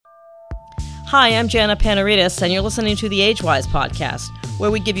Hi, I'm Jana Panaritis, and you're listening to the AgeWise podcast,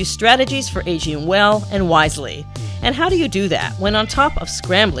 where we give you strategies for aging well and wisely. And how do you do that when on top of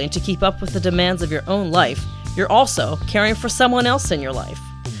scrambling to keep up with the demands of your own life, you're also caring for someone else in your life?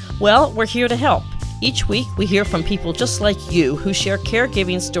 Well, we're here to help. Each week, we hear from people just like you who share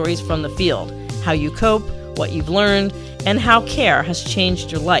caregiving stories from the field, how you cope, what you've learned, and how care has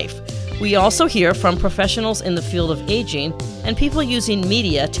changed your life. We also hear from professionals in the field of aging and people using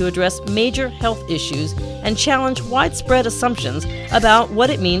media to address major health issues and challenge widespread assumptions about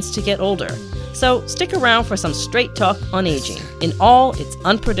what it means to get older. So stick around for some straight talk on aging in all its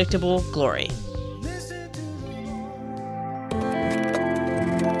unpredictable glory.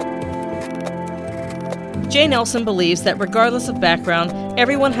 Jay Nelson believes that regardless of background,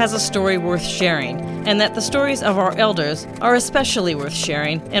 everyone has a story worth sharing, and that the stories of our elders are especially worth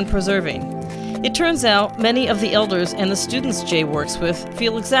sharing and preserving. It turns out many of the elders and the students Jay works with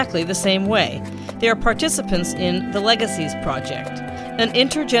feel exactly the same way. They are participants in the Legacies Project, an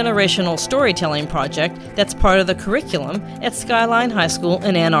intergenerational storytelling project that's part of the curriculum at Skyline High School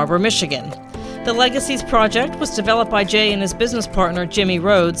in Ann Arbor, Michigan. The Legacies Project was developed by Jay and his business partner, Jimmy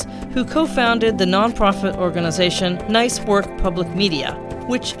Rhodes, who co-founded the nonprofit organization Nice Work Public Media,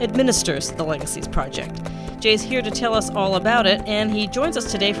 which administers the Legacies Project. Jay's here to tell us all about it, and he joins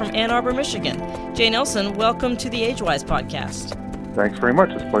us today from Ann Arbor, Michigan. Jay Nelson, welcome to the AgeWise podcast. Thanks very much.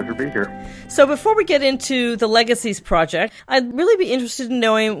 It's a pleasure to be here. So before we get into the Legacies Project, I'd really be interested in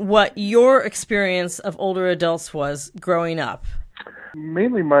knowing what your experience of older adults was growing up.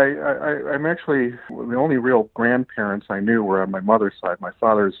 Mainly I'm actually, the only real grandparents I knew were on my mother's side. My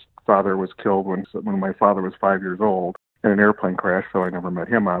father's father was killed when my father was 5 years old in an airplane crash, so I never met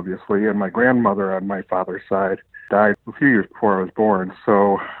him, obviously. And my grandmother on my father's side died a few years before I was born.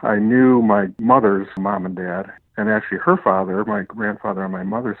 So I knew my mother's mom and dad, and actually her father, my grandfather on my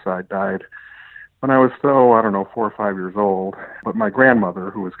mother's side, died when I was still, 4 or 5 years old. But my grandmother,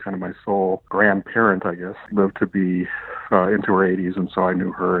 who was kind of my sole grandparent, I guess, lived to be into her 80s, and so I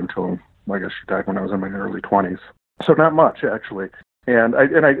knew her until, I guess she died when I was in my early 20s. So not much, actually. And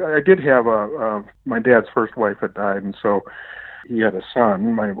I did have my dad's first wife had died, and so he had a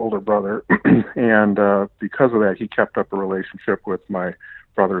son, my older brother, and because of that, he kept up a relationship with my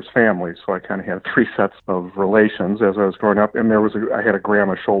brother's family. So I kind of had three sets of relations as I was growing up, and I had a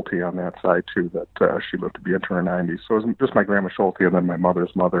Grandma Schulte on that side too. That she lived to be into her 90s. So it was just my Grandma Schulte and then my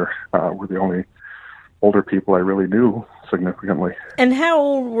mother's mother were the only older people I really knew significantly. And how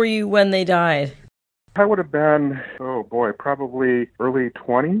old were you when they died? I would have been, probably early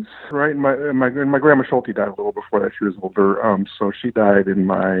 20s, right? My Grandma Schulte died a little before that. She was older, so she died in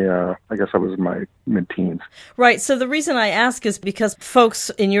my, I guess I was in my mid-teens. Right, so the reason I ask is because folks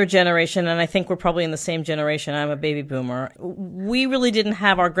in your generation, and I think we're probably in the same generation, I'm a baby boomer, we really didn't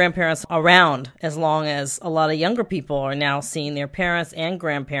have our grandparents around as long as a lot of younger people are now seeing their parents and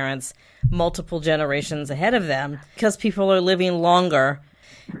grandparents multiple generations ahead of them because people are living longer.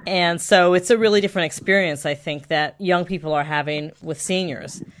 And so it's a really different experience, I think, that young people are having with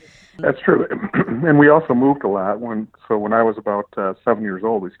seniors. That's true. And we also moved a lot. When I was about 7 years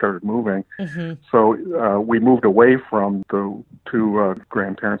old, we started moving. Mm-hmm. So we moved away from the two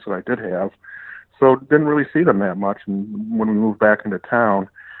grandparents that I did have. So didn't really see them that much. And when we moved back into town,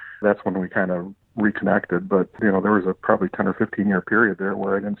 that's when we kind of reconnected. But, there was a probably 10 or 15-year period there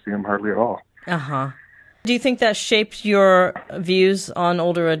where I didn't see them hardly at all. Uh-huh. Do you think that shaped your views on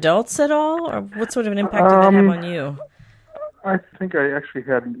older adults at all? Or what sort of an impact did that have on you? I think I actually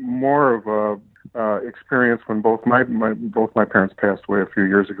had more of a experience when both my parents passed away a few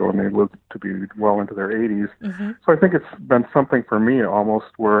years ago, and they lived to be well into their 80s. Mm-hmm. So I think it's been something for me almost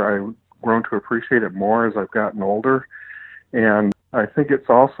where I've grown to appreciate it more as I've gotten older. And I think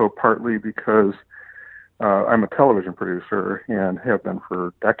it's also partly because I'm a television producer and have been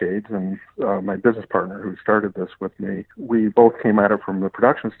for decades, and my business partner who started this with me, we both came at it from the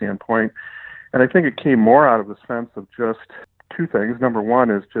production standpoint, and I think it came more out of the sense of just two things. Number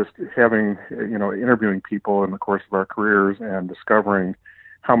one is just having, interviewing people in the course of our careers and discovering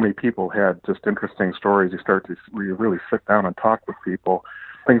how many people had just interesting stories. You really sit down and talk with people.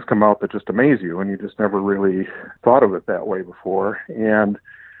 Things come out that just amaze you, and you just never really thought of it that way before. And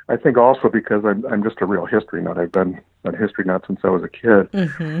I think also because I'm just a real history nut. I've been a history nut since I was a kid.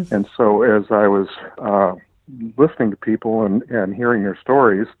 Mm-hmm. And so as I was listening to people and hearing their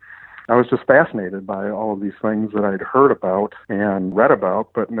stories, I was just fascinated by all of these things that I'd heard about and read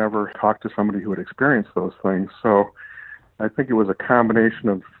about, but never talked to somebody who had experienced those things. So I think it was a combination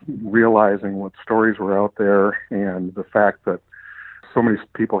of realizing what stories were out there and the fact that so many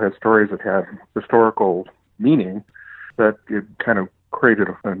people had stories that had historical meaning that it kind of created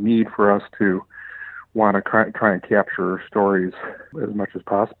a need for us to want to try and capture stories as much as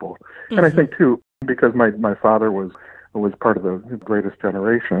possible. Mm-hmm. And I think, too, because my father was part of the greatest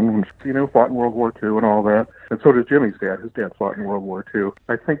generation, fought in World War II and all that. And so did Jimmy's dad. His dad fought in World War II.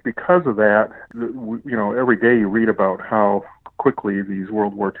 I think because of that, every day you read about how quickly these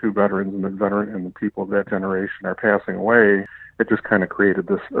World War II veterans and the people of that generation are passing away. It just kind of created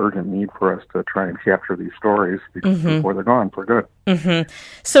this urgent need for us to try and capture these stories before they're gone for good. Mm-hmm.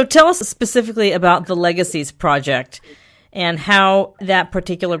 So tell us specifically about the Legacies Project and how that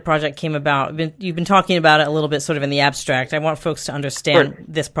particular project came about. You've been talking about it a little bit sort of in the abstract. I want folks to understand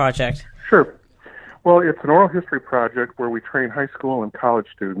this project. Sure. Well, it's an oral history project where we train high school and college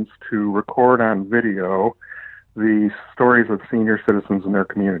students to record on video the stories of senior citizens in their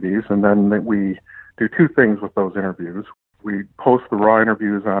communities, and then we do two things with those interviews. We post the raw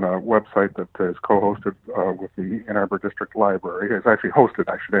interviews on a website that is co-hosted with the Ann Arbor District Library. It's actually hosted,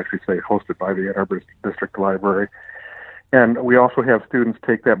 I should actually say, hosted by the Ann Arbor District Library. And we also have students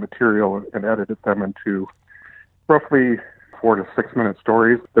take that material and edit them into roughly 4 to 6 minute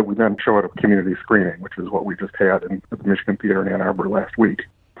stories that we then show at a community screening, which is what we just had at the Michigan Theater in Ann Arbor last week.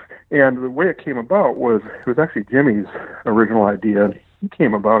 And the way it came about was, it was actually Jimmy's original idea. He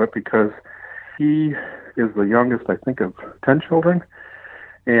came about it because he is the youngest, I think, of 10 children.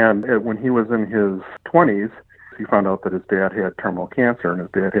 And when he was in his 20s, he found out that his dad had terminal cancer, and his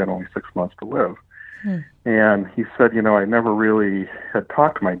dad had only 6 months to live. And he said, I never really had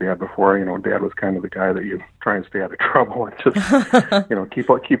talked to my dad before. Dad was kind of the guy that you try and stay out of trouble and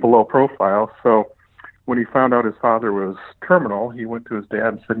just, keep a low profile. So when he found out his father was terminal, he went to his dad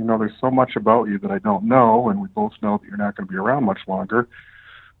and said, there's so much about you that I don't know, and we both know that you're not going to be around much longer.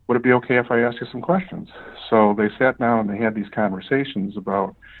 Would it be okay if I asked you some questions? So they sat down and they had these conversations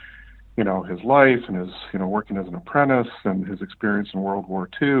about, his life and his, working as an apprentice and his experience in World War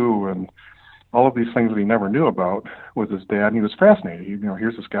II and all of these things that he never knew about with his dad. And he was fascinated.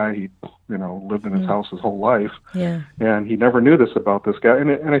 Here's this guy, he, lived in his house his whole life. Yeah. And he never knew this about this guy.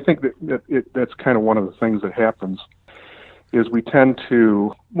 And I think that's kind of one of the things that happens is we tend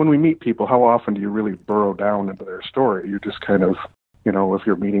to, when we meet people, how often do you really burrow down into their story? You just kind of, if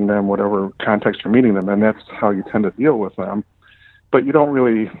you're meeting them, whatever context you're meeting them, and that's how you tend to deal with them. But you don't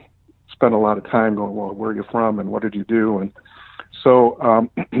really spend a lot of time going, well, where are you from and what did you do? And so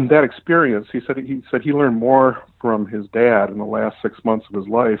that experience, he said he learned more from his dad in the last 6 months of his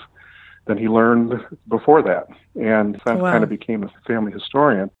life than he learned before that. And kind of became a family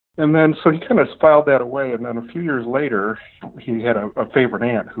historian. And then so he kind of filed that away. And then a few years later, he had a favorite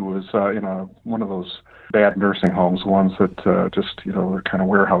aunt who was in one of those bad nursing homes, ones that just, were kind of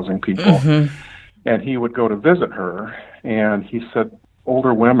warehousing people. Mm-hmm. And he would go to visit her. And he said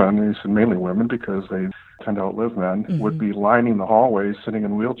older women, he said mainly women because they tend to outlive men, mm-hmm. would be lining the hallways, sitting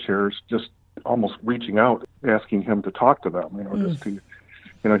in wheelchairs, just almost reaching out, asking him to talk to them, just to,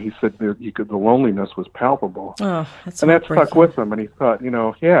 he said the loneliness was palpable. Oh, that's and that stuck with him. And he thought, he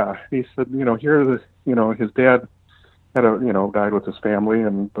said, his dad had died with his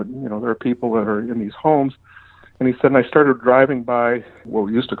family, but there are people that are in these homes. And he said, and I started driving by what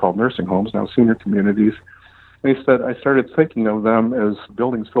we used to call nursing homes, now senior communities. And he said, I started thinking of them as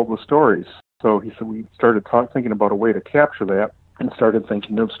buildings filled with stories. So he said, we started thinking about a way to capture that and started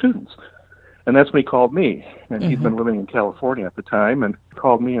thinking of students. And that's when he called me. And mm-hmm. he'd been living in California at the time and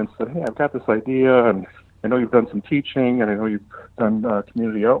called me and said, hey, I've got this idea, and I know you've done some teaching, and I know you've done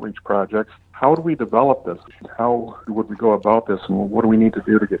community outreach projects. How do we develop this? How would we go about this, and what do we need to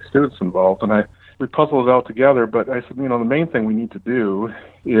do to get students involved? And we puzzled it out together, but I said, the main thing we need to do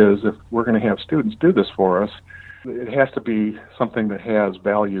is if we're going to have students do this for us, it has to be something that has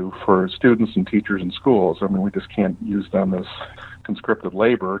value for students and teachers and schools. I mean, we just can't use them as conscripted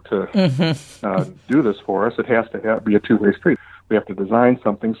labor to mm-hmm. Do this for us. It has to be a two-way street. We have to design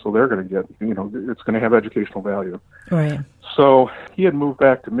something so they're going to get, it's going to have educational value. Right. So he had moved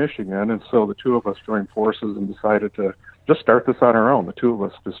back to Michigan, and so the two of us joined forces and decided to just start this on our own. The two of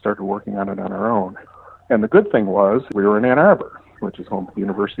us just started working on it on our own. And the good thing was we were in Ann Arbor, which is home to the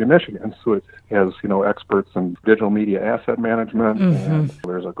University of Michigan. So it has, experts in digital media asset management. Mm-hmm. And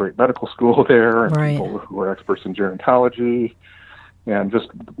there's a great medical school there, and right. people who are experts in gerontology. And just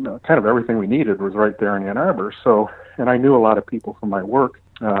kind of everything we needed was right there in Ann Arbor. So, and I knew a lot of people from my work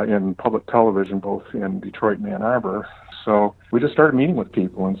in public television, both in Detroit and Ann Arbor. So we just started meeting with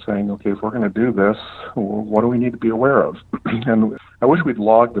people and saying, okay, if we're going to do this, what do we need to be aware of? And I wish we'd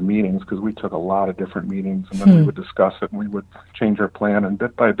logged the meetings, because we took a lot of different meetings, and then we would discuss it and we would change our plan. And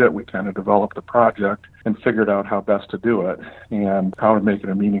bit by bit, we kind of developed a project and figured out how best to do it and how to make it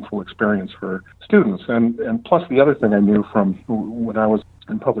a meaningful experience for students. And plus, the other thing I knew from when I was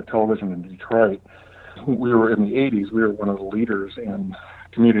in public television in Detroit, we were in the 80s, we were one of the leaders in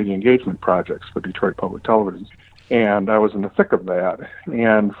community engagement projects for Detroit Public Television. And I was in the thick of that.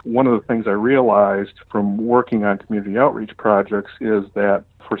 And one of the things I realized from working on community outreach projects is that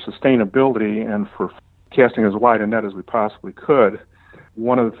for sustainability and for casting as wide a net as we possibly could,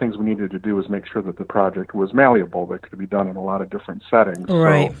 one of the things we needed to do was make sure that the project was malleable, that could be done in a lot of different settings.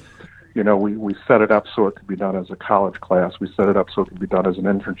 Right. So, we set it up so it could be done as a college class. We set it up so it could be done as an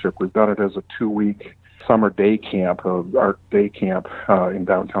internship. We've done it as a 2-week summer day camp, art day camp in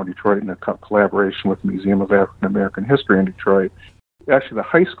downtown Detroit in a collaboration with the Museum of African American History in Detroit. Actually, the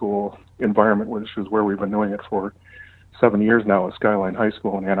high school environment, which is where we've been doing it for 7 years now at Skyline High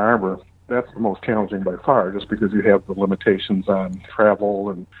School in Ann Arbor, that's the most challenging by far, just because you have the limitations on travel,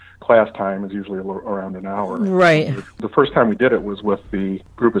 and class time is usually around an hour. Right. The first time we did it was with the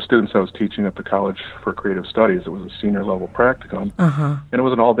group of students I was teaching at the College for Creative Studies. It was a senior level practicum, and it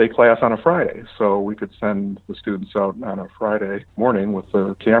was an all-day class on a Friday. So we could send the students out on a Friday morning with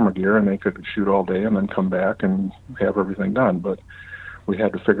the camera gear, and they could shoot all day and then come back and have everything done. But we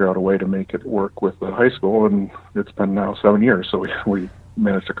had to figure out a way to make it work with the high school, and it's been now 7 years, so we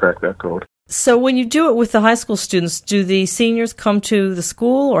managed to crack that code. So when you do it with the high school students, do the seniors come to the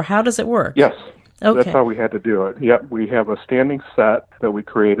school, or how does it work? Yes. Okay. That's how we had to do it. Yep, we have a standing set that we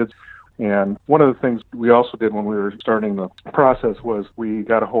created. And one of the things we also did when we were starting the process was we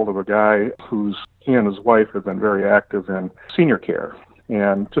got a hold of a guy he and his wife have been very active in senior care,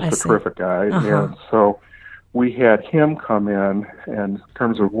 and just a terrific guy. And so we had him come in, and in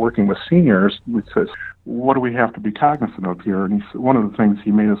terms of working with seniors, we said, what do we have to be cognizant of here? And one of the things he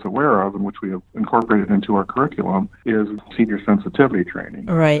made us aware of, and which we have incorporated into our curriculum, is senior sensitivity training.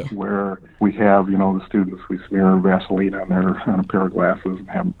 Right. Where we have, the students, we smear Vaseline on a pair of glasses and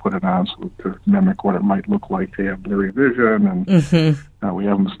have them put it on so to mimic what it might look like to have blurry vision. And we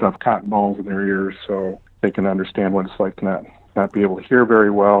have them stuff cotton balls in their ears so they can understand what it's like to not be able to hear very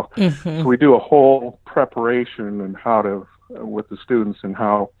well. So we do a whole preparation and how to, with the students, and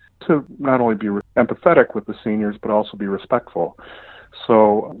how to not only be empathetic with the seniors, but also be respectful.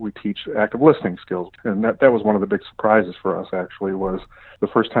 So we teach active listening skills. And that was one of the big surprises for us, actually, was the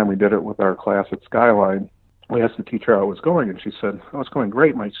first time we did it with our class at Skyline. We asked the teacher how it was going, and she said, it's going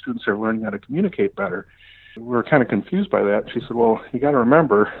great. My students are learning how to communicate better. We were kind of confused by that. She said, well, you got to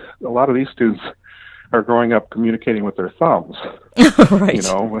remember, a lot of these students are growing up communicating with their thumbs. Right.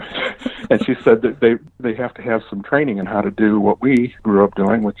 And she said that they have to have some training in how to do what we grew up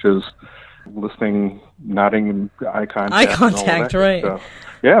doing, which is listening, nodding, and eye contact. Eye contact, right. Stuff.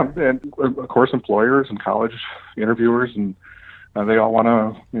 Yeah, and of course employers and college interviewers, and they all want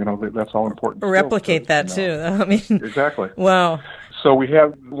to, that's all important. Replicate that too. I mean, exactly. Wow. So we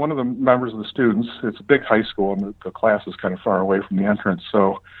have one of the members of the students, it's a big high school, and the class is kind of far away from the entrance,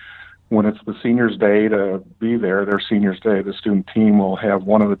 so when it's the seniors' day to be there, their seniors' day, the student team will have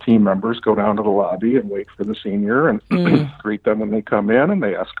one of the team members go down to the lobby and wait for the senior and greet them when they come in, and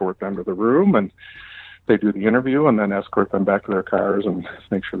they escort them to the room, and they do the interview and then escort them back to their cars and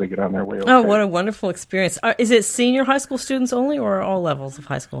make sure they get on their way okay. Oh, what a wonderful experience. Is it senior high school students only, or all levels of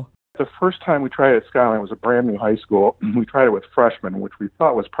high school? The first time we tried it at Skyline, it was a brand new high school. We tried it with freshmen, which we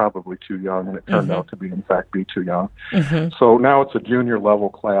thought was probably too young, and it turned out to be, in fact, too young. So now it's a junior level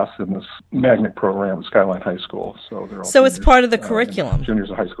class in this magnet program at Skyline High School. So they're all it's part of the curriculum. Juniors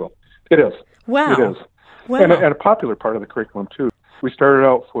in high school. It is. Wow. It is. Wow. And a popular part of the curriculum, too. We started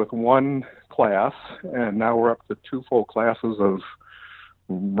out with one class, and now we're up to 2 full classes of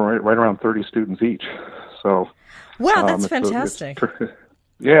right around 30 students each. So, wow, that's fantastic.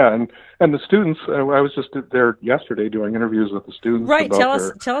 Yeah, and the students, I was just there yesterday doing interviews with the students. Right, tell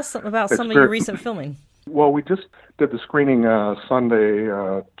us about some of your recent filming. Well, we just did the screening Sunday,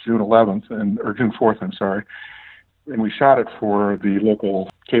 June 11th, or June 4th, I'm sorry, and we shot it for the local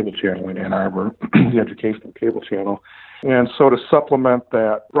cable channel in Ann Arbor, the educational cable channel. And so to supplement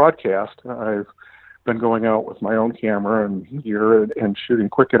that broadcast, I've been going out with my own camera and gear and shooting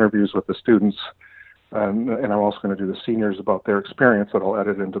quick interviews with the students. And I'm also going to do the seniors about their experience that I'll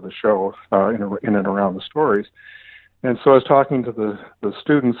edit into the show in and around the stories. And so I was talking to the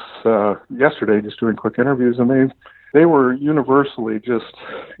students yesterday, just doing quick interviews, and they were universally just,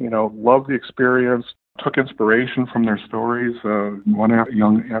 loved the experience, took inspiration from their stories. One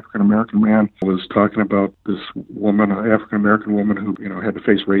young African-American man was talking about this woman, an African-American woman who, had to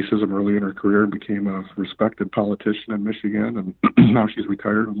face racism early in her career and became a respected politician in Michigan, and now she's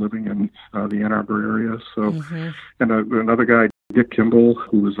retired and living in the Ann Arbor area. So, and another guy, Dick Kimball,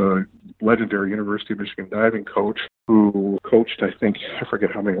 who was a legendary University of Michigan diving coach, who coached, I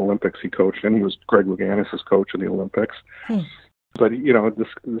forget how many Olympics he coached, and he was Greg Louganis' coach in the Olympics. But,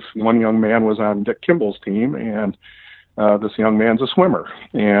 this one young man was on Dick Kimball's team, and this young man's a swimmer.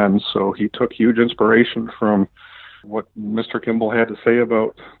 And so he took huge inspiration from what Mr. Kimball had to say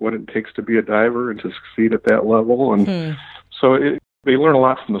about what it takes to be a diver and to succeed at that level. And so they learn a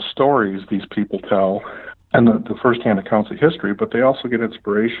lot from the stories these people tell and the firsthand accounts of history, but they also get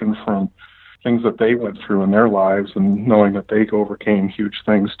inspiration from things that they went through in their lives and knowing that they overcame huge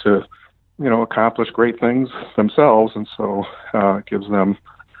things to accomplish great things themselves. And so it gives them,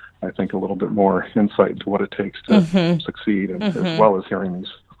 I think, a little bit more insight into what it takes to succeed, and as well as hearing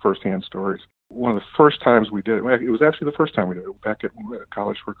these firsthand stories. One of the first times we did it was actually the first time we did it, back at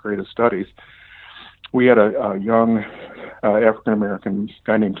College for Creative Studies. We had a young African-American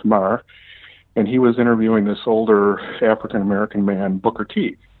guy named Tamar, and he was interviewing this older African-American man, Booker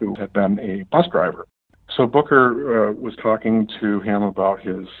T., who had been a bus driver. So Booker was talking to him about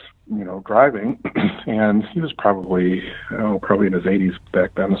his driving, and he was probably in his 80s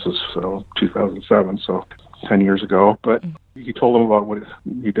back then. This was 2007, so 10 years ago. But he told him about what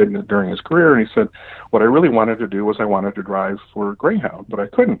he did during his career, and he said, what I really wanted to do was I wanted to drive for Greyhound, but I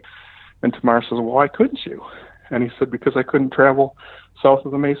couldn't. And Tamar says, well, why couldn't you? And he said, because I couldn't travel south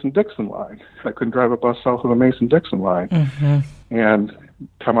of the Mason-Dixon line. I couldn't drive a bus south of the Mason-Dixon line. And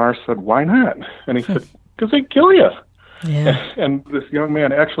Tamar said, why not? And he said, because they'd kill you. Yeah. And this young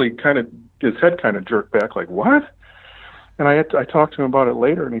man actually his head kind of jerked back like, what? And I talked to him about it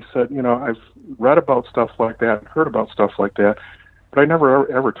later, and he said, I've read about stuff like that and heard about stuff like that, but I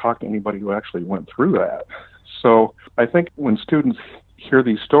never ever talked to anybody who actually went through that. So I think when students hear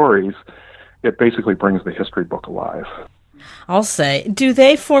these stories, it basically brings the history book alive. I'll say, do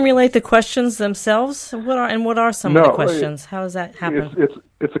they formulate the questions themselves? What are some of the questions? How does that happen?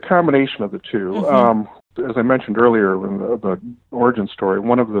 It's a combination of the two. As I mentioned earlier in the origin story,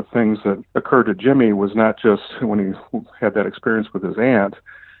 one of the things that occurred to Jimmy was not just when he had that experience with his aunt.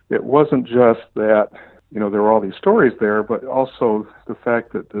 It wasn't just that, there were all these stories there, but also the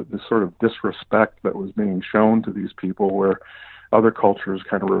fact that the sort of disrespect that was being shown to these people, where other cultures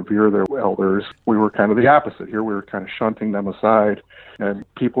kind of revere their elders. We were kind of the opposite here. We were kind of shunting them aside, and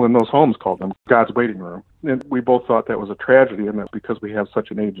people in those homes called them God's waiting room. And we both thought that was a tragedy, and that because we have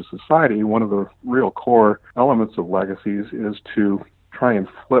such an ageist society, one of the real core elements of Legacies is to try and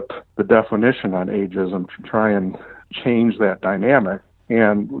flip the definition on ageism, to try and change that dynamic.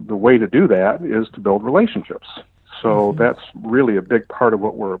 And the way to do that is to build relationships. So that's really a big part of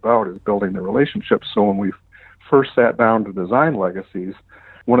what we're about, is building the relationships. So when we first sat down to design Legacies,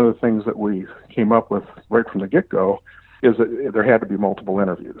 one of the things that we came up with right from the get-go is that there had to be multiple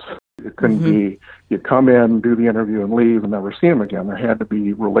interviews. It couldn't be you come in, do the interview, and leave and never see them again. There had to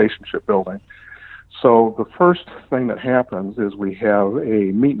be relationship building. So the first thing that happens is we have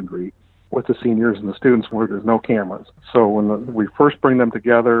a meet and greet with the seniors and the students where there's no cameras. So when we first bring them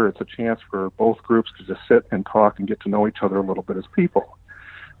together, it's a chance for both groups to just sit and talk and get to know each other a little bit as people.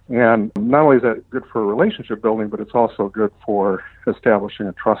 And not only is that good for relationship building, but it's also good for establishing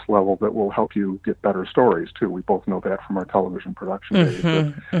a trust level that will help you get better stories, too. We both know that from our television production days.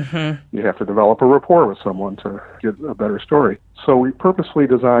 You have to develop a rapport with someone to get a better story. So we purposely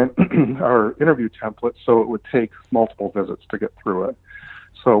designed our interview template so it would take multiple visits to get through it.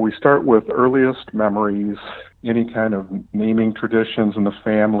 So we start with earliest memories, any kind of naming traditions in the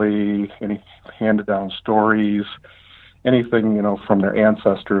family, any handed-down stories, anything, from their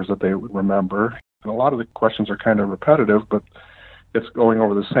ancestors that they would remember. And a lot of the questions are kind of repetitive, but it's going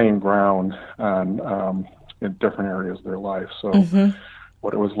over the same ground on in different areas of their life. So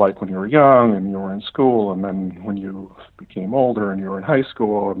what it was like when you were young and you were in school, and then when you became older and you were in high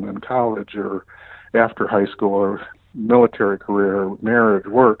school, and then college, or after high school, or military career, marriage,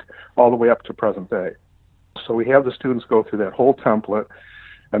 work, all the way up to present day. So we have the students go through that whole template,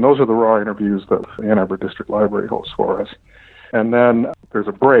 and those are the raw interviews that the Ann Arbor District Library hosts for us. And then there's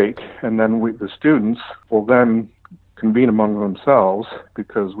a break, and then the students will then convene among themselves,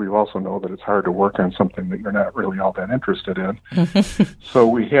 because we also know that it's hard to work on something that you're not really all that interested in. So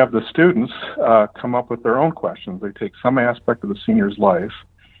we have the students come up with their own questions. They take some aspect of the senior's life,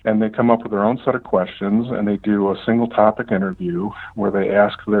 and they come up with their own set of questions, and they do a single topic interview where they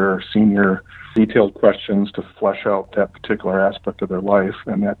ask their senior detailed questions to flesh out that particular aspect of their life,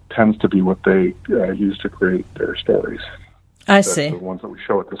 and that tends to be what they use to create their stories. I see. That's the ones that we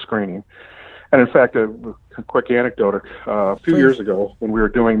show at the screening. And in fact, a quick anecdote, a few years ago when we were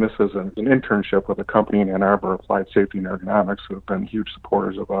doing this as an internship with a company in Ann Arbor, Applied Safety and Ergonomics, who have been huge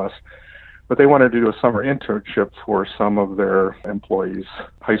supporters of us, but they wanted to do a summer internship for some of their employees,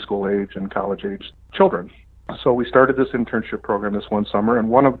 high school age and college age children. So we started this internship program this one summer, and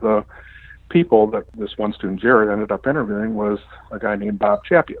one of the people that this one student, Jared, ended up interviewing was a guy named Bob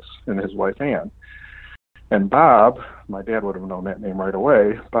Chappius and his wife, Ann. And Bob, my dad would have known that name right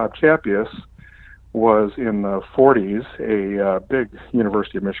away, Bob Chappius was in the 40s a big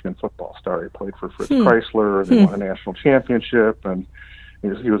University of Michigan football star. He played for Fritz Chrysler, they won a national championship, and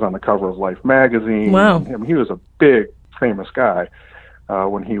he was on the cover of Life magazine. Wow. I mean, he was a big, famous guy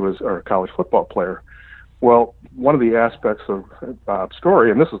when he was a college football player. Well, one of the aspects of Bob's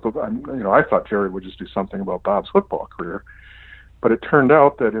story, and this is I thought Jerry would just do something about Bob's football career, but it turned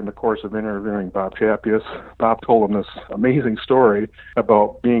out that in the course of interviewing Bob Chappius, Bob told him this amazing story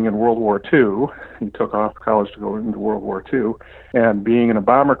about being in World War II. He took off college to go into World War II, and being in a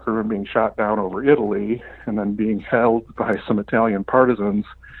bomber crew and being shot down over Italy, and then being held by some Italian partisans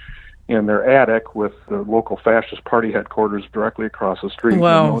in their attic with the local fascist party headquarters directly across the street,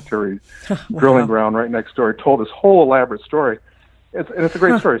 wow. the military drilling ground right next door. He told this whole elaborate story. It's a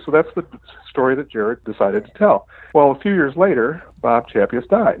great story. So that's the story that Jared decided to tell. Well, a few years later, Bob Chappius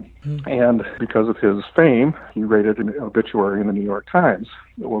died. And because of his fame, he rated an obituary in the New York Times.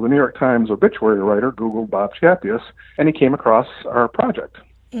 Well, the New York Times obituary writer Googled Bob Chappius, and he came across our project.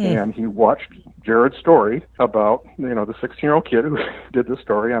 And he watched Jared's story about, the 16-year-old kid who did this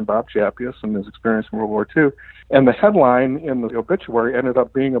story on Bob Chappius and his experience in World War II. And the headline in the obituary ended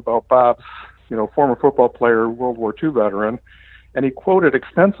up being about Bob's, former football player, World War II veteran. And he quoted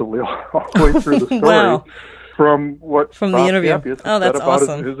extensively all the way through the story wow. from Bob the interview Chappius said about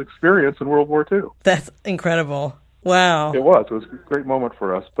awesome. his experience in World War II. That's incredible. Wow. It was a great moment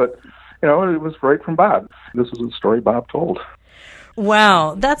for us. But, it was right from Bob. This is a story Bob told.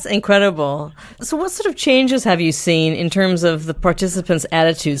 Wow, that's incredible. So what sort of changes have you seen in terms of the participants'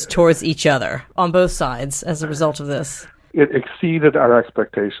 attitudes towards each other on both sides as a result of this? It exceeded our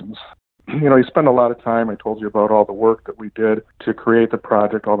expectations. You spend a lot of time, I told you about all the work that we did to create the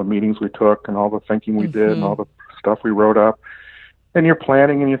project, all the meetings we took and all the thinking we did and all the stuff we wrote up. And you're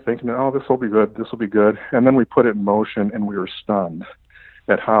planning and you're thinking, oh, this will be good. And then we put it in motion and we were stunned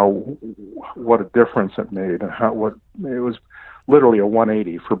at what a difference it made and it was literally a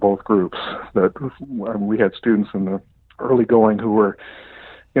 180 for both groups. That we had students in the early going who were,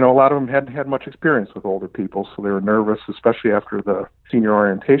 a lot of them hadn't had much experience with older people, so they were nervous, especially after the senior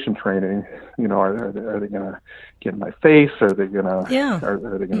orientation training. Are they going to get in my face? Are they going to? Yeah. Are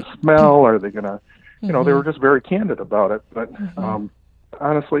they going to smell? Are they going to? They were just very candid about it. But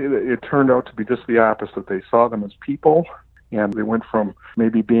honestly, it turned out to be just the opposite. They saw them as people. And they went from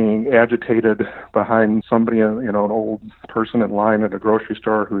maybe being agitated behind somebody, an old person in line at a grocery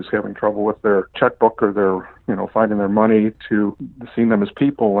store who's having trouble with their checkbook or their, finding their money, to seeing them as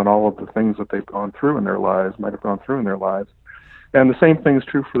people and all of the things that they've gone through in their lives, might have gone through in their lives. And the same thing is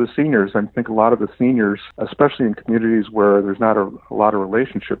true for the seniors. I think a lot of the seniors, especially in communities where there's not a lot of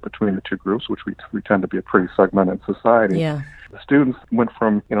relationship between the two groups, which we tend to be a pretty segmented society. Yeah. The students went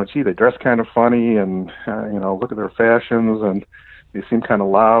from, they dress kind of funny and, look at their fashions and they seem kind of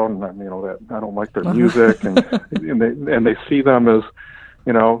loud and, that I don't like their music and they see them as,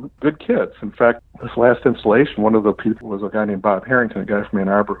 good kids. In fact, this last installation, one of the people was a guy named Bob Harrington, a guy from Ann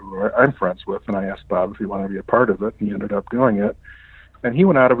Arbor who I'm friends with, and I asked Bob if he wanted to be a part of it, and he ended up doing it. And he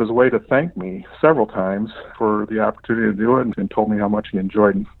went out of his way to thank me several times for the opportunity to do it and told me how much he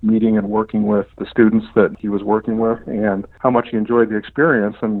enjoyed meeting and working with the students that he was working with and how much he enjoyed the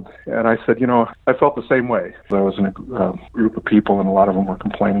experience. And I said, I felt the same way. I was in a group of people and a lot of them were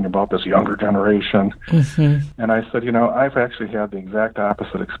complaining about this younger generation. And I said, I've actually had the exact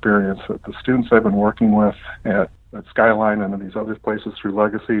opposite experience. That the students I've been working with at Skyline and in these other places through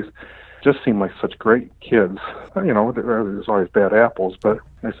Legacies just seem like such great kids. There's always bad apples, but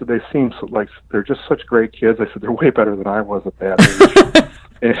I said they seem like they're just such great kids. I said they're way better than I was at that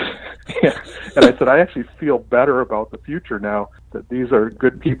age. and I said I actually feel better about the future now that these are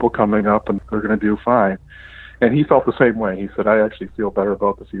good people coming up and they're going to do fine. And he felt the same way. He said I actually feel better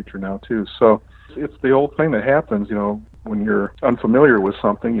about the future now too. So it's the old thing that happens. When you're unfamiliar with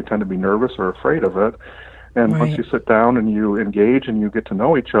something, you tend to be nervous or afraid of it. And once you sit down and you engage and you get to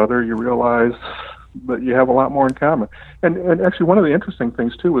know each other, you realize but you have a lot more in common. And actually, one of the interesting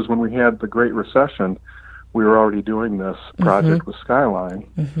things, too, was when we had the Great Recession, we were already doing this project with Skyline.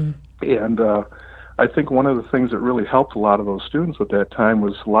 And I think one of the things that really helped a lot of those students at that time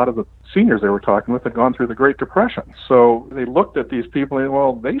was a lot of the seniors they were talking with had gone through the Great Depression. So they looked at these people and,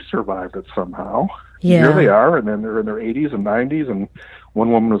 well, they survived it somehow. Yeah. Here they are, and then they're in their 80s and 90s, and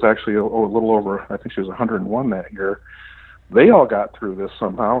one woman was actually a little over, I think she was 101 that year. They all got through this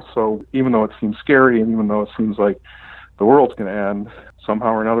somehow, so even though it seems scary and even though it seems like the world's going to end,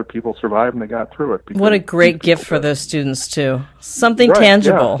 somehow or another people survived and they got through it. What a great gift for those students, too. Something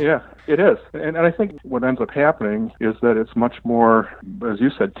tangible. Yeah, it is. And I think what ends up happening is that it's much more, as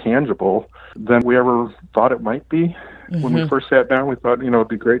you said, tangible than we ever thought it might be. When we first sat down, we thought, it'd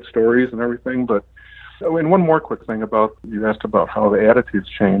be great stories and everything, but and one more quick thing you asked about how the attitudes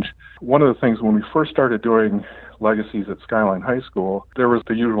change. One of the things when we first started doing Legacies at Skyline High School, there was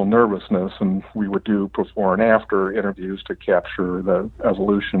the usual nervousness, and we would do before and after interviews to capture the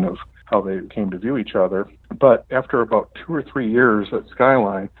evolution of how they came to view each other. But after about 2 or 3 years at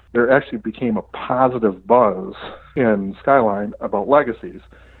Skyline, there actually became a positive buzz in Skyline about Legacies.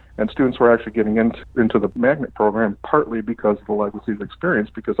 And students were actually getting into the magnet program partly because of the Legacies experience,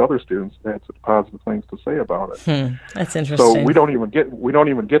 because other students had such positive things to say about it. That's interesting. So we don't even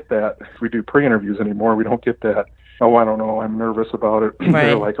get that if we do pre-interviews anymore. We don't get that. Oh, I don't know, I'm nervous about it. Right.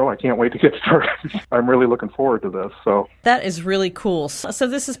 They're like, oh, I can't wait to get started. I'm really looking forward to this. So that is really cool. So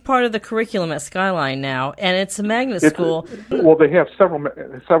this is part of the curriculum at Skyline now, and it's a magnet school. Well, they have several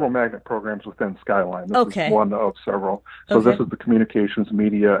magnet programs within Skyline. This is one of several. So this is the Communications,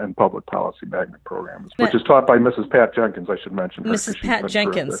 Media, and Public Policy magnet program, which is taught by Mrs. Pat Jenkins, I should mention. Mrs. Pat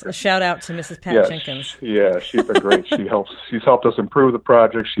Jenkins. A shout out to Mrs. Pat Jenkins. Yeah, she's been great. She's helped us improve the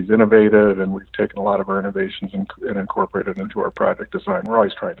project. She's innovated, and we've taken a lot of her innovations and incorporated into our project design. We're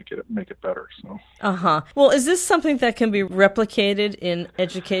always trying to make it better. So. Well, is this something that can be replicated in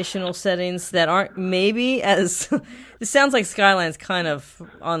educational settings that aren't maybe as... It sounds like Skyline's kind of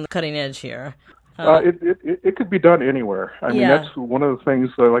on the cutting edge here. It could be done anywhere. I mean, that's one of the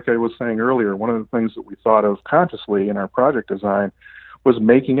things, like I was saying earlier, one of the things that we thought of consciously in our project design was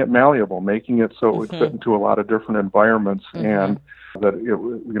making it malleable, making it so it would fit into a lot of different environments and that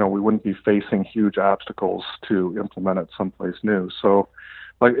we wouldn't be facing huge obstacles to implement it someplace new. So,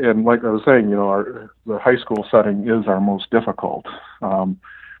 like I was saying, the high school setting is our most difficult.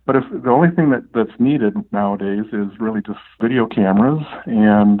 But if the only thing that's needed nowadays is really just video cameras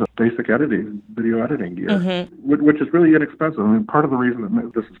and basic video editing gear, which is really inexpensive. I mean, part of the reason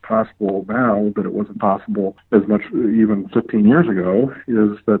that this is possible now, that it wasn't possible as much even 15 years ago,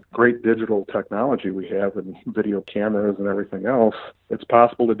 is that great digital technology we have and video cameras and everything else. It's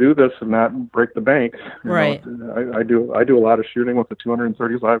possible to do this and not break the bank. Right. I do a lot of shooting with a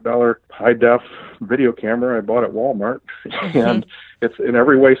 $235 high def video camera I bought at Walmart, and it's in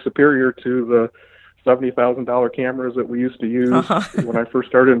every way superior to the $70,000 cameras that we used to use when I first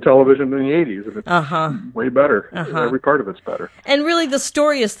started in television in the 80s. And it's way better. Every part of it's better. And really the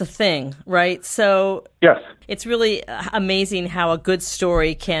story is the thing, right? So yes, it's really amazing how a good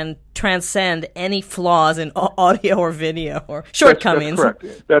story can transcend any flaws in audio or video or shortcomings. That's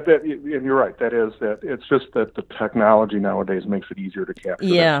correct. And you're right. It's just that the technology nowadays makes it easier to capture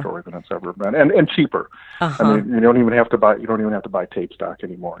that story than it's ever been, and cheaper. I mean, you don't even have to buy tape stock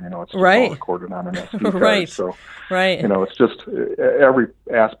anymore. It's just all recorded on an SD card. So it's just every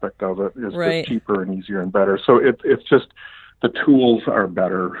aspect of it is just cheaper and easier and better. So it's just the tools are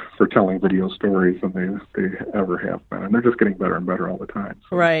better for telling video stories than they ever have been. And they're just getting better and better all the time.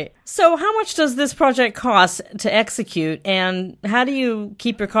 So. Right. So how much does this project cost to execute, and how do you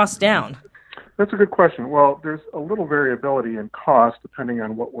keep your costs down? That's a good question. Well, there's a little variability in cost depending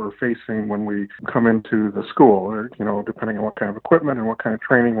on what we're facing when we come into the school, or, depending on what kind of equipment and what kind of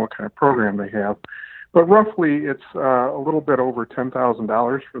training, what kind of program they have. But roughly, it's a little bit over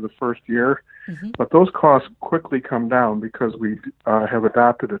 $10,000 for the first year. But those costs quickly come down because we have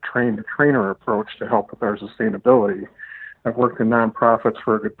adopted a train-the-trainer approach to help with our sustainability. I've worked in nonprofits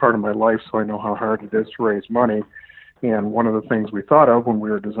for a good part of my life, so I know how hard it is to raise money. And one of the things we thought of when we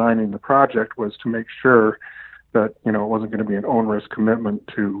were designing the project was to make sure that, it wasn't going to be an onerous commitment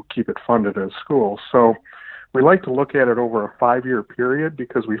to keep it funded as schools. So we like to look at it over a 5-year period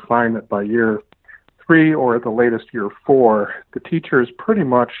because we find that by year 3 or at the latest year 4, the teacher is pretty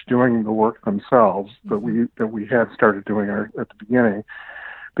much doing the work themselves that we had started doing at the beginning.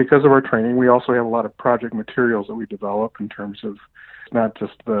 Because of our training, we also have a lot of project materials that we develop in terms of not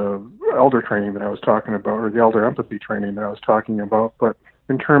just the elder training that I was talking about or the elder empathy training that I was talking about, but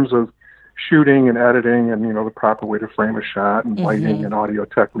in terms of shooting and editing and, the proper way to frame a shot and lighting and audio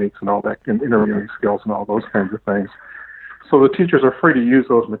techniques and all that, and interviewing skills and all those kinds of things. So the teachers are free to use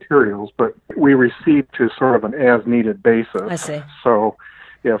those materials, but we receive to sort of an as-needed basis. I see. So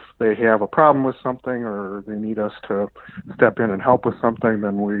if they have a problem with something or they need us to step in and help with something,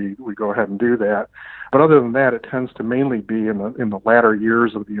 then we go ahead and do that. But other than that, it tends to mainly be in the latter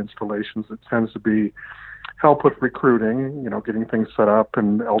years of the installations. It tends to be help with recruiting, getting things set up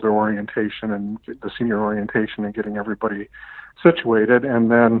and elder orientation and the senior orientation and getting everybody situated, and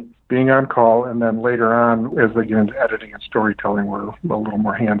then being on call, and then later on, as they get into editing and storytelling, we're a little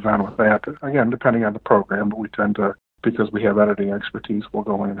more hands-on with that. Again, depending on the program, but we tend to, because we have editing expertise, we'll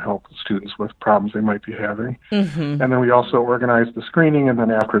go in and help the students with problems they might be having. And then we also organize the screening, and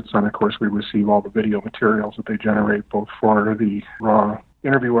then after it's done, of course, we receive all the video materials that they generate, both for the raw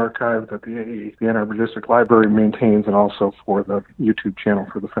interview archive that the AE, the Ann Arbor District Library, maintains, and also for the YouTube channel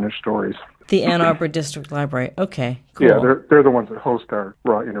for the finished stories. The Ann Arbor District Library. Okay, cool. Yeah, they're the ones that host our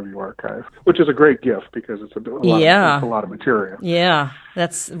raw interview archive, which is a great gift because it's a lot of material. Yeah,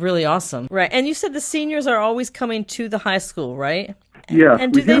 that's really awesome. Right, and you said the seniors are always coming to the high school, right? Yes,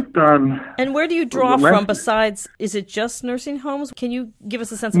 and we have done. And where do you draw from besides, is it just nursing homes? Can you give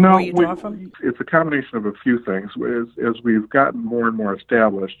us a sense of where you draw from? It's a combination of a few things. As we've gotten more and more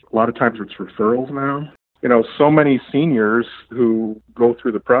established, a lot of times it's referrals now. So many seniors who go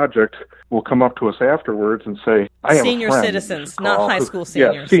through the project will come up to us afterwards and say, "I have senior a friend citizens, not high school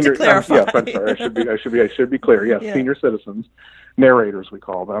seniors." Yeah, senior. To clarify. Yes, I'm sorry. I should be clear. Yes, Yeah. Senior citizens, narrators we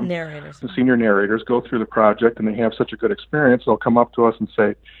call them. Narrators. The senior narrators go through the project and they have such a good experience. They'll come up to us and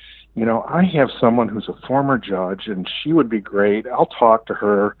say, "I have someone who's a former judge, and she would be great. I'll talk to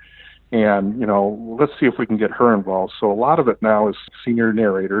her." And, let's see if we can get her involved. So a lot of it now is senior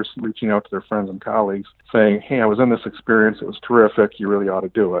narrators reaching out to their friends and colleagues saying, "Hey, I was in this experience. It was terrific. You really ought to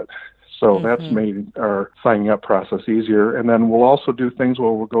do it." So that's made our signing up process easier. And then we'll also do things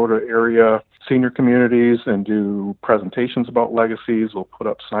where we'll go to area senior communities and do presentations about legacies. We'll put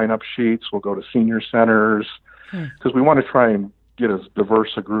up sign-up sheets. We'll go to senior centers because we want to try and get as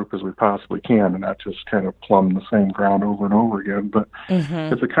diverse a group as we possibly can and not just kind of plumb the same ground over and over again. But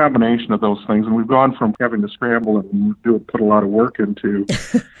it's a combination of those things. And we've gone from having to scramble and put a lot of work into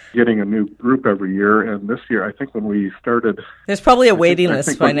getting a new group every year. And this year, I think when we started... There's probably a waiting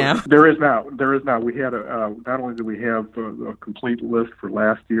list by now. There is now. We had not only did we have a complete list for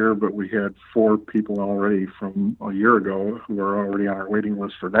last year, but we had 4 people already from a year ago who are already on our waiting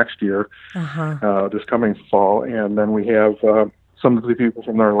list for next year, this coming fall. And then we have... some of the people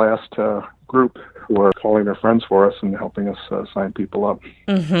from our last group who are calling their friends for us and helping us sign people up.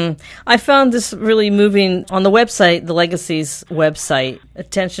 I found this really moving. On the website, the Legacies website,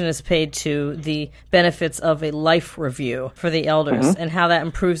 attention is paid to the benefits of a life review for the elders and how that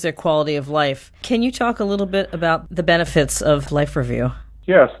improves their quality of life. Can you talk a little bit about the benefits of life review?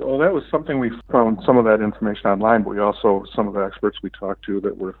 Yes, well, that was something we found some of that information online, but we also, some of the experts we talked to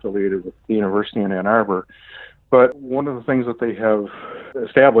that were affiliated with the University in Ann Arbor. But one of the things that they have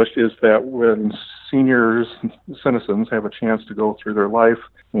established is that when seniors, citizens, have a chance to go through their life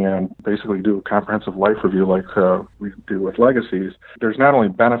and basically do a comprehensive life review like we do with Legacies, there's not only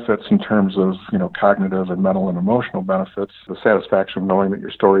benefits in terms of, cognitive and mental and emotional benefits, the satisfaction of knowing that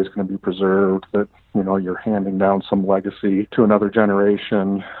your story is going to be preserved, that, you're handing down some legacy to another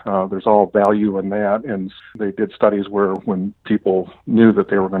generation. There's all value in that. And they did studies where when people knew that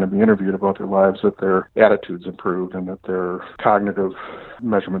they were going to be interviewed about their lives, that their attitudes improved and that their cognitive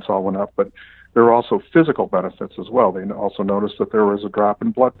measurements all went up. But there were also physical benefits as well. They also noticed that there was a drop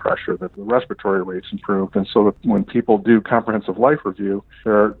in blood pressure, that the respiratory rates improved. And so that when people do comprehensive life review,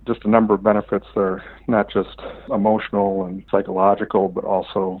 there are just a number of benefits that are not just emotional and psychological, but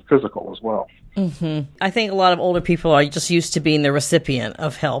also physical as well. I think a lot of older people are just used to being the recipient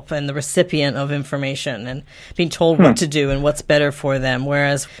of help and the recipient of information and being told what to do and what's better for them.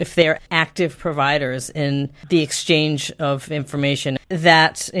 Whereas if they're active providers in the exchange of information,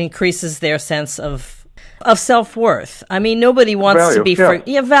 that increases their sense of self-worth. I mean, nobody wants value, to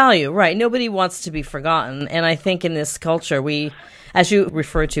be value, right? Nobody wants to be forgotten. And I think in this culture, as you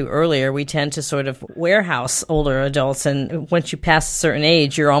referred to earlier, we tend to sort of warehouse older adults, and once you pass a certain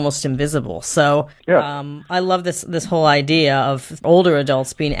age, you're almost invisible. So I love this whole idea of older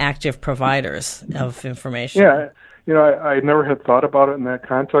adults being active providers of information. Yeah, I never had thought about it in that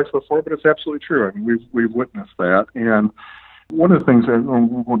context before, but it's absolutely true. I mean, we've witnessed that, and one of the things,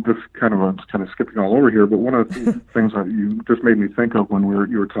 we're just kind of skipping all over here, but one of the things that you just made me think of when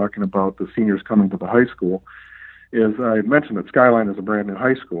you were talking about the seniors coming to the high school is I mentioned that Skyline is a brand new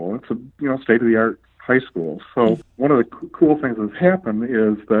high school. It's a state-of-the-art high school. So one of the cool things that's happened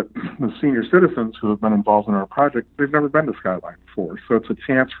is that the senior citizens who have been involved in our project, they've never been to Skyline before. So it's a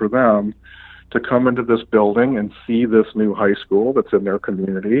chance for them to come into this building and see this new high school that's in their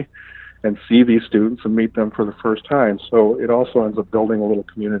community and see these students and meet them for the first time. So it also ends up building a little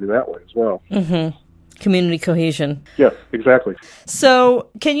community that way as well. Mm-hmm. Community cohesion. Yes, exactly. So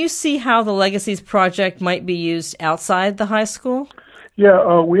can you see how the Legacies Project might be used outside the high school?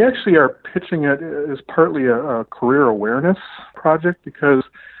 Yeah, we actually are pitching it as partly a career awareness project, because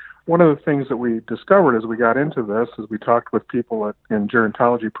one of the things that we discovered as we got into this is we talked with people in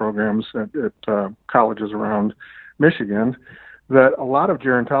gerontology programs at colleges around Michigan, that a lot of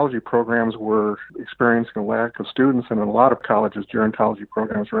gerontology programs were experiencing a lack of students, and in a lot of colleges, gerontology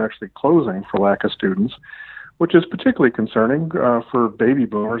programs were actually closing for lack of students, which is particularly concerning for baby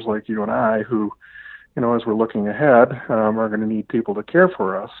boomers like you and I who, as we're looking ahead, are going to need people to care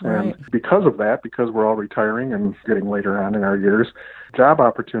for us. Right. And because of that, because we're all retiring and getting later on in our years, job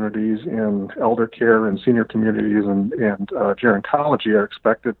opportunities in elder care and senior communities and gerontology are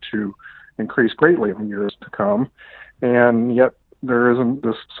expected to increase greatly in the years to come. And yet there isn't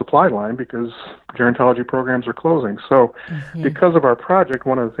this supply line because gerontology programs are closing. So because of our project,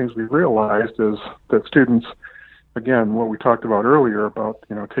 one of the things we realized is that students, again, what we talked about earlier about,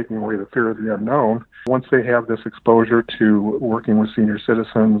 taking away the fear of the unknown, once they have this exposure to working with senior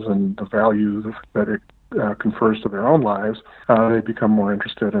citizens and the values that it confers to their own lives, they become more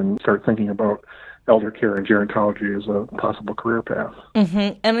interested and start thinking about elder care and gerontology as a possible career path.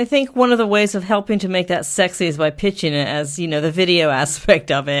 Mm-hmm. And I think one of the ways of helping to make that sexy is by pitching it as, the video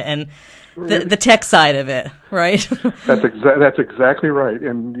aspect of it and the tech side of it, right? That's exactly right,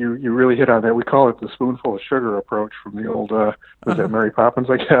 and you really hit on that. We call it the spoonful of sugar approach from the old was that Mary Poppins,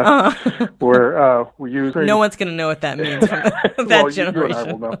 I guess, where we use. No one's going to know what that means from that generation. You and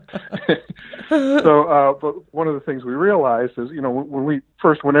I will know. So, but one of the things we realized is, when we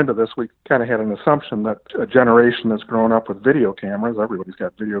first went into this, we kind of had an assumption that a generation that's grown up with video cameras, everybody's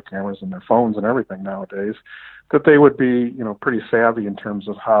got video cameras in their phones and everything nowadays, that they would be, pretty savvy in terms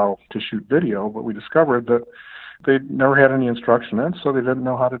of how to shoot video, but we discovered that they never had any instruction in, so they didn't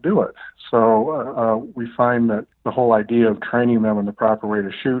know how to do it. So we find that the whole idea of training them in the proper way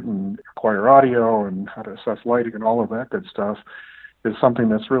to shoot and acquire audio and how to assess lighting and all of that good stuff is something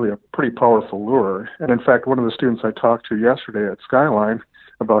that's really a pretty powerful lure. And in fact, one of the students I talked to yesterday at Skyline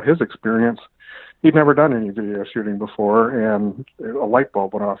about his experience, he'd never done any video shooting before, and a light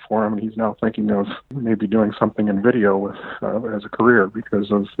bulb went off for him, and he's now thinking of maybe doing something in video with as a career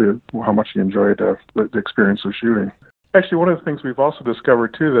because of how much he enjoyed the experience of shooting. Actually, one of the things we've also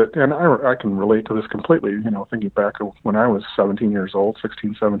discovered, too, that, and I can relate to this completely, thinking back of when I was 17 years old,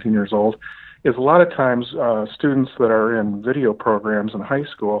 is a lot of times students that are in video programs in high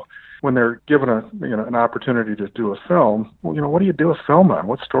school, when they're given an opportunity to do a film, what do you do a film on?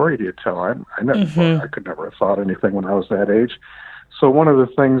 What story do you tell? I could never have thought anything when I was that age. So one of the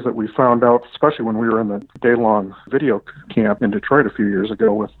things that we found out, especially when we were in the day-long video camp in Detroit a few years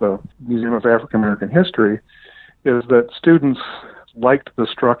ago with the Museum of African American History, is that students liked the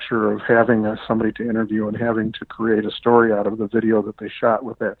structure of having somebody to interview and having to create a story out of the video that they shot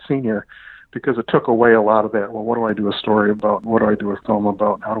with that senior, because it took away a lot of that. Well, what do I do a story about? What do I do a film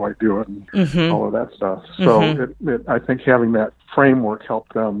about? How do I do it? And all of that stuff. So I think having that framework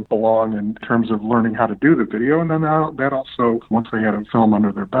helped them belong in terms of learning how to do the video. And then that also, once they had a film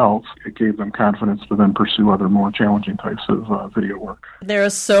under their belts, it gave them confidence to then pursue other more challenging types of video work. There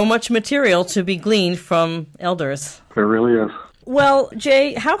is so much material to be gleaned from elders. There really is. Well,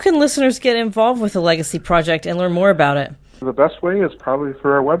 Jay, how can listeners get involved with the Legacy Project and learn more about it? The best way is probably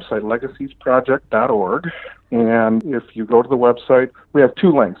through our website, legacesproject.org. And if you go to the website, we have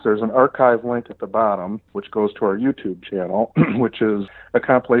two links. There's an archive link at the bottom, which goes to our YouTube channel, which is a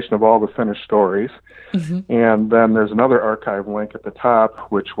compilation of all the finished stories. And then there's another archive link at the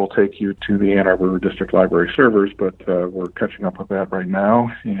top, which will take you to the Ann Arbor District Library servers, but we're catching up with that right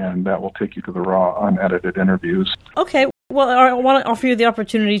now, and that will take you to the raw, unedited interviews. Okay. Well, I want to offer you the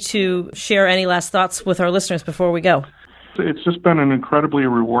opportunity to share any last thoughts with our listeners before we go. It's just been an incredibly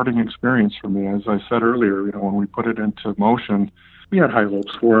rewarding experience for me. As I said earlier, when we put it into motion, we had high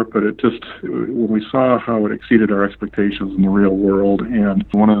hopes for it, but when we saw how it exceeded our expectations in the real world, and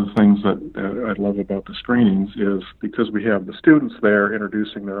one of the things that I love about the screenings is because we have the students there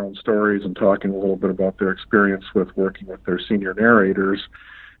introducing their own stories and talking a little bit about their experience with working with their senior narrators,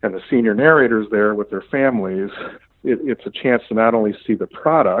 and the senior narrators there with their families, it's a chance to not only see the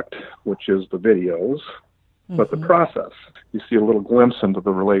product, which is the videos, but the process. You see a little glimpse into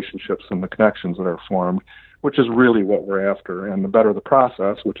the relationships and the connections that are formed which is really what we're after. And the better the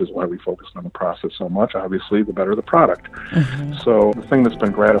process, which is why we focused on the process so much, obviously, the better the product. Mm-hmm. So the thing that's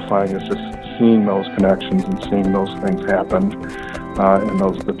been gratifying is just seeing those connections and seeing those things happen, and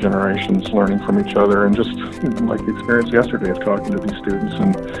the generations learning from each other, and just like the experience yesterday of talking to these students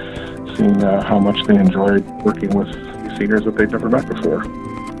and seeing how much they enjoyed working with these seniors that they've never met before.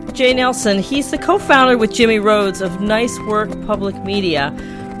 Jay Nelson, he's the co-founder with Jimmy Rhodes of Nice Work Public Media,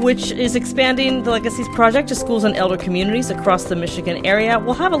 which is expanding the Legacies Project to schools and elder communities across the Michigan area.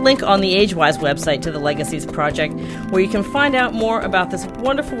 We'll have a link on the AgeWise website to the Legacies Project, where you can find out more about this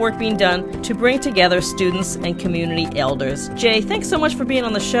wonderful work being done to bring together students and community elders. Jay, thanks so much for being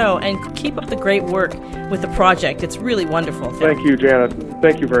on the show, and keep up the great work with the project. It's really wonderful. Thank you, Janet.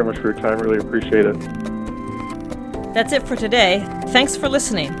 Thank you very much for your time. Really appreciate it. That's it for today. Thanks for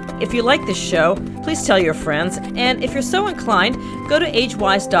listening. If you like this show, please tell your friends. And if you're so inclined, go to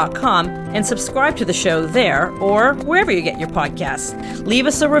agewise.com and subscribe to the show there or wherever you get your podcasts. Leave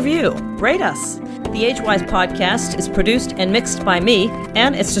us a review. Rate us. The AgeWise podcast is produced and mixed by me,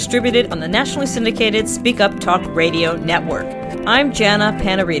 and it's distributed on the nationally syndicated Speak Up Talk Radio Network. I'm Jana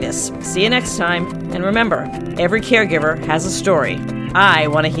Panaridis. See you next time. And remember, every caregiver has a story. I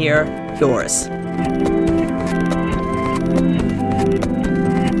want to hear yours.